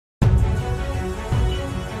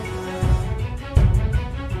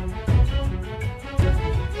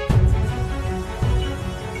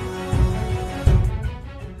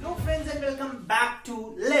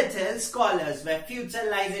scholars where future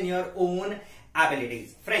lies in your own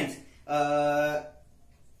abilities. Friends,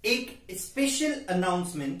 एक special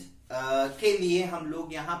announcement के लिए हम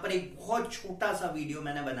लोग यहाँ पर एक बहुत छोटा सा वीडियो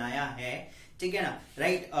मैंने बनाया है, ठीक है ना,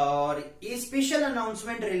 राइट। और ये special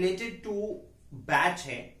announcement related to batch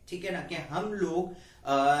है, ठीक है ना, कि हम लोग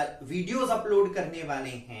वीडियोस अपलोड करने वाले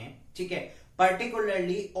हैं, ठीक है,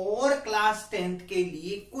 पर्टिकुलरली और क्लास 10th के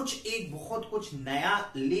लिए एक बहुत कुछ नया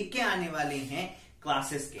लेके आने वाले हैं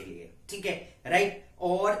क्लासेस के लिए, ठीक है, राइट।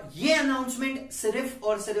 और ये अनाउंसमेंट सिर्फ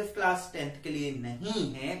और सिर्फ क्लास 10th के लिए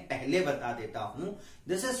नहीं है, पहले बता देता हूं।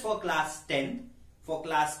 This is for class 10th, for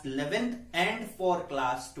class 11th and for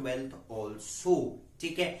class 12th also,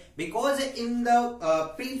 ठीक है। Because in the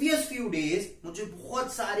previous few days मुझे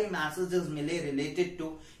बहुत सारे मैसेजेस मिले रिलेटेड टू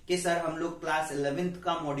कि सर हम लोग क्लास 11th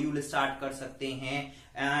का मॉड्यूल स्टार्ट कर सकते हैं,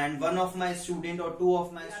 and one of my student और टू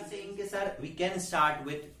ऑफ माई स्टूडेंट के sir we can start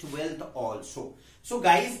with 12th also. So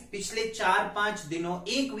guys, पिछले 4-5 दिनों,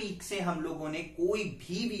 एक वीक से हम लोगों ने कोई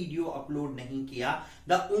भी वीडियो अपलोड नहीं किया।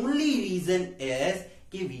 द ओनली रीजन इज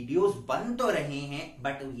कि वीडियोस बन तो रहे हैं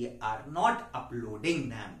but we are not uploading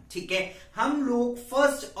them, ठीक है। हम लोग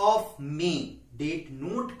 1st of May date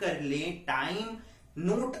note कर लें, टाइम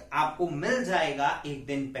नोट आपको मिल जाएगा एक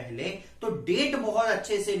दिन पहले, तो डेट बहुत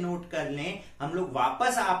अच्छे से नोट कर लें। हम लोग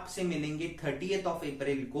वापस आपसे मिलेंगे 30th ऑफ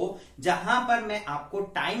अप्रैल को, जहां पर मैं आपको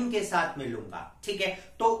टाइम के साथ मिलूंगा, ठीक है।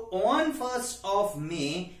 तो ऑन 1st ऑफ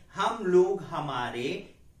मे हम लोग हमारे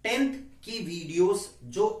 10th की वीडियोस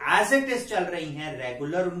जो एज इट इज चल रही हैं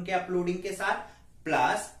रेगुलर उनके अपलोडिंग के साथ,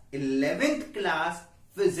 plus 11th class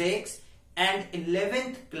physics and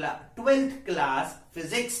 12th class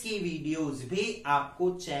physics की वीडियोस भी आपको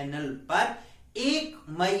चैनल पर 1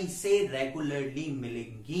 मई से रेगुलरली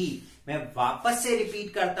मिलेंगी। मैं वापस से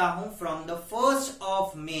रिपीट करता हूं, from the 1st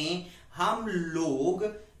of May हम लोग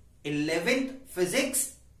 11th physics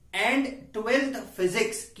and 12th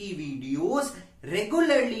physics की वीडियोस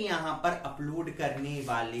रेगुलरली यहां पर अपलोड करने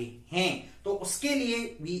वाले हैं। तो उसके लिए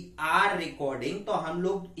वी आर रिकॉर्डिंग, तो हम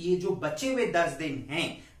लोग ये जो बचे हुए 10 दिन हैं,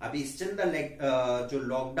 अभी स्टिल द जो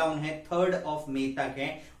लॉकडाउन है 3rd ऑफ मे तक है,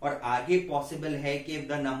 और आगे पॉसिबल है कि if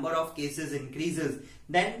the number of cases increases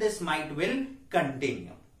then this might will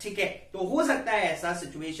continue, ठीक है। तो हो सकता है ऐसा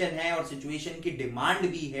सिचुएशन है, और सिचुएशन की डिमांड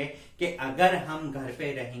भी है कि अगर हम घर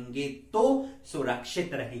पे रहेंगे तो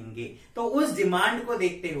सुरक्षित रहेंगे। तो उस डिमांड को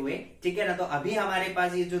देखते हुए, ठीक है ना, तो अभी हमारे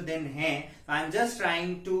पास ये जो दिन है, I am just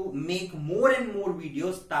trying to make more and more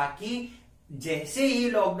videos, ताकि जैसे ही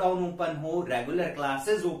लॉकडाउन ओपन हो, रेगुलर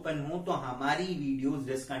क्लासेस ओपन हो, तो हमारी वीडियोस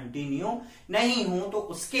डिसकंटिन्यू नहीं हो। तो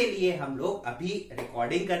उसके लिए हम लोग अभी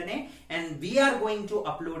रिकॉर्डिंग करने, and we are going to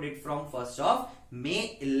upload it from 1st of May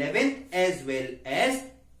 11th as well as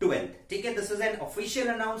 12th, ठीक है। This is an official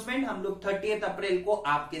announcement. हम लोग 30th अप्रैल को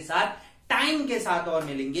आपके साथ टाइम के साथ और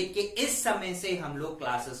मिलेंगे कि इस समय से हम लोग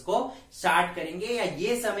क्लासेस को स्टार्ट करेंगे, या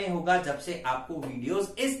ये समय होगा जब से आपको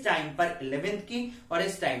वीडियोस इस टाइम पर 11th की और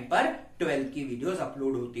इस टाइम पर 12th की वीडियोस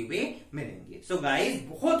अपलोड होते हुए मिलेंगे। सो गाइज,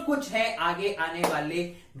 बहुत कुछ है आगे आने वाले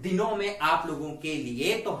दिनों में आप लोगों के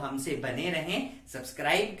लिए, तो हमसे बने रहें,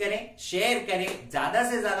 सब्सक्राइब करें, शेयर करें, ज्यादा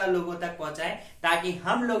से ज्यादा लोगों तक पहुंचाएं, ताकि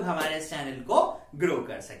हम लोग हमारे चैनल को ग्रो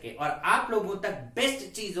कर सके और आप लोगों तक बेस्ट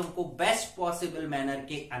चीजों को बेस्ट पॉसिबल मैनर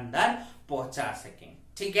के अंदर पहुंचा सकें,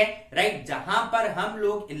 ठीक है, राइट। जहां पर हम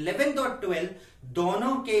लोग 11th और 12th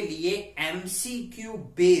दोनों के लिए MCQ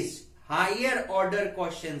based higher order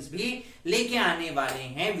questions भी लेके आने वाले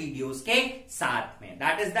हैं वीडियोस के साथ में।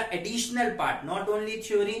 That is the additional part, not only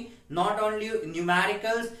theory, not only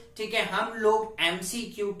numericals, ठीक है। हम लोग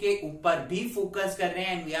MCQ के ऊपर भी फोकस कर रहे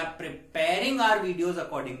हैं, and we are preparing our videos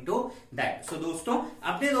according to that. सो दोस्तों,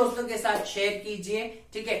 अपने दोस्तों के साथ शेयर कीजिए,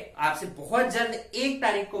 ठीक है। आपसे बहुत जल्द 1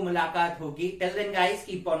 तारीख को मुलाकात होगी। Till then guys,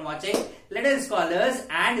 keep on watching little scholars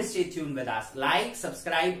and stay tuned with us. Like,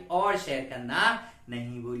 subscribe और शेयर करना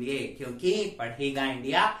नहीं भूलिए, क्योंकि पढ़ेगा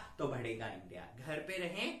इंडिया तो बढ़ेगा इंडिया। घर पे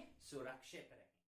रहें, सुरक्षित रहें।